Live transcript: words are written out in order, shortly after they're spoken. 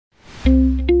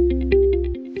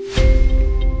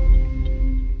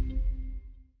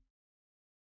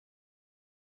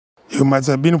You must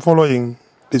have been following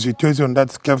the situation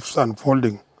that keeps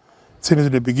unfolding since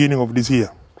the beginning of this year,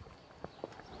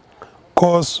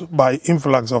 caused by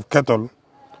influx of cattle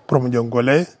from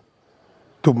Jonglei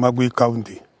to Magwi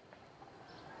County.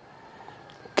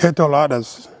 Cattle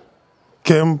herders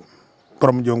came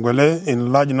from Jonglei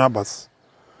in large numbers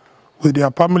with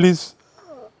their families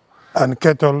and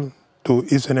cattle to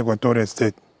Eastern Equatorial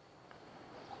State.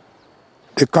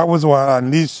 The cows were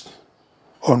unleashed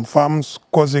on farms,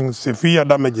 causing severe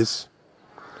damages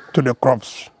to the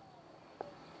crops.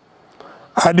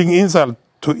 Adding insult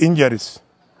to injuries,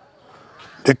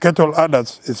 the cattle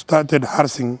herders started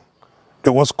harassing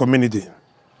the host community,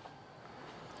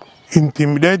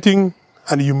 intimidating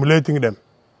and humiliating them.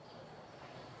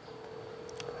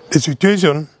 The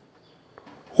situation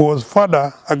was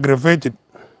further aggravated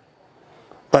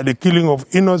by the killing of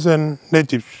innocent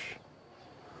natives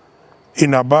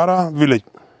in Abara village,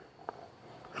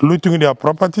 looting their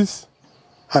properties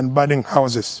and burning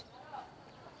houses.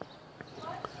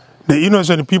 The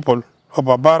innocent people of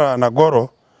Abara and Agoro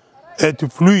had to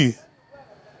flee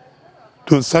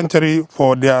to sanctuary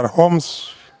for their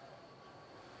homes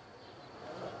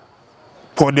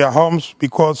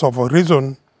because of a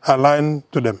reason aligned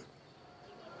to them.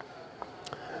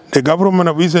 The government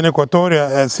of Eastern Equatoria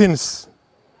has since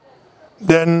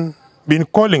then been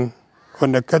calling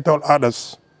on the cattle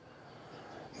herders,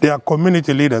 their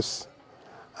community leaders,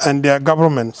 and their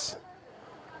governments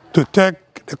to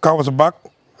take the cows back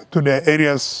to their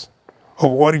areas of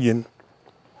origin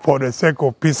for the sake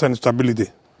of peace and stability.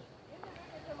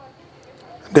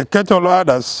 The cattle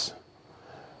herders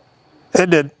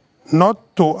added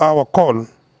not to our call,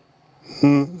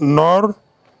 nor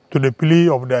to the plea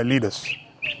of their leaders.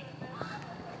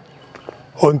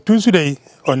 On Tuesday,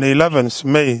 on the 11th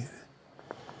May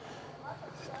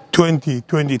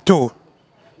 2022,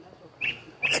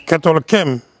 a cattle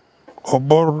camp of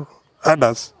Bor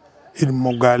herders in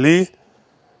Mogali,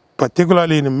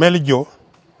 particularly in Meljo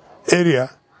area,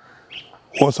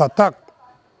 was attacked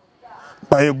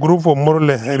by a group of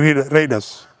Morle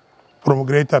raiders from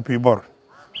Greater Pibor.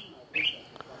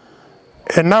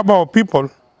 A number of people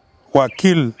were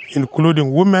killed,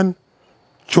 including women,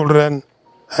 children,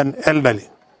 and elderly.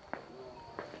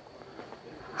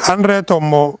 Hundreds of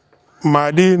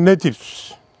Mahdi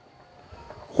natives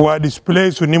were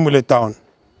displaced to Nimule town.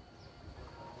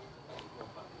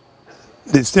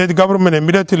 The state government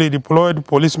immediately deployed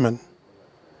policemen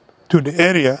to the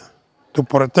area to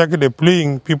protect the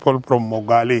fleeing people from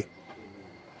Mogali.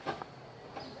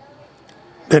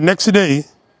 The next day,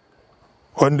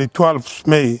 on the 12th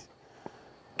May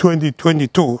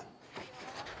 2022,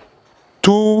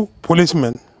 two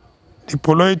policemen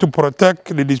deployed to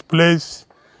protect the displaced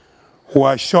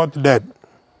were shot dead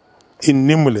in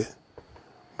Nimule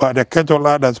by the cattle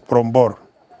herders from Bor.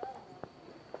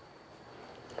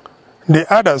 The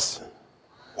others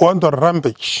went on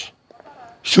rampage,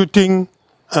 shooting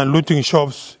and looting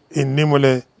shops in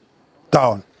Nimule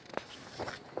town.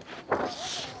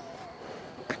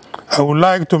 I would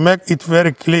like to make it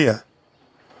very clear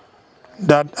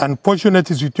that unfortunate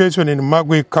situation in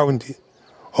Magwi County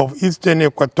of Eastern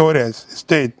Equatorial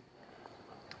State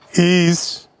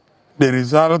is the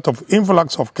result of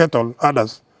influx of cattle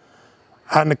herders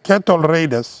and cattle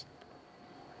raiders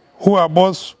who are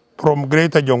both from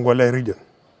Greater Jonglei region.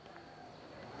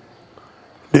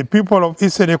 The people of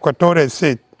Eastern Equatorial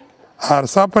State are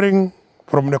suffering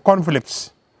from the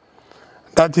conflicts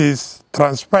that is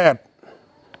transpired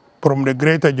from the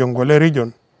Greater Jonglei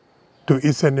region to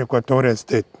Eastern Equatorial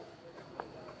State.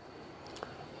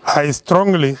 I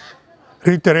strongly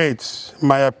reiterate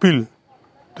my appeal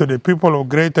to the people of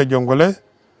Greater Jonglei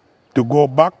to go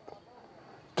back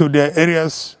to their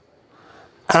areas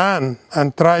and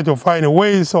try to find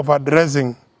ways of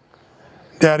addressing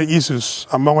their issues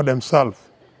among themselves.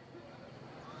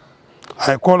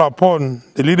 I call upon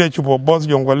the leadership of both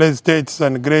Jonglei states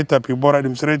and Greater Pibor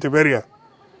administrative area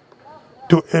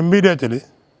to immediately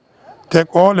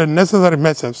take all the necessary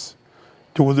measures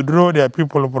to withdraw their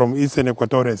people from Eastern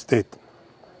Equatorial State.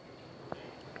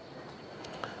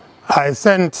 I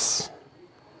send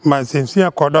my sincere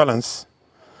condolence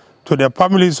to the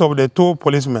families of the two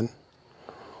policemen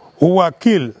who were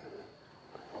killed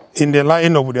in the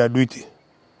line of their duty.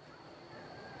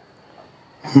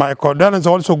 My condolence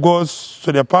also goes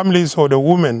to the families of the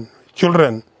women,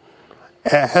 children,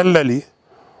 and elderly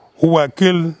who were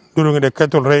killed during the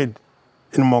cattle raid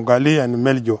in Mogali and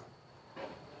Meljo.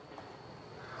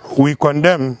 We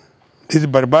condemn these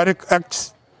barbaric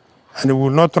acts and will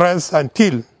not rest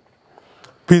until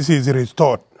peace is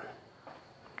restored.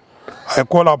 I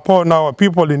call upon our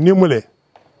people in Nimule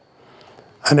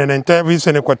and an entire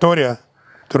Eastern Equatoria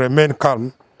to remain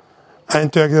calm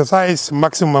and to exercise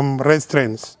maximum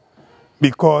restraints,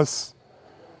 because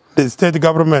the state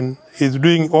government is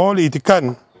doing all it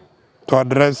can to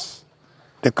address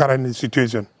the current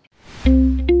situation.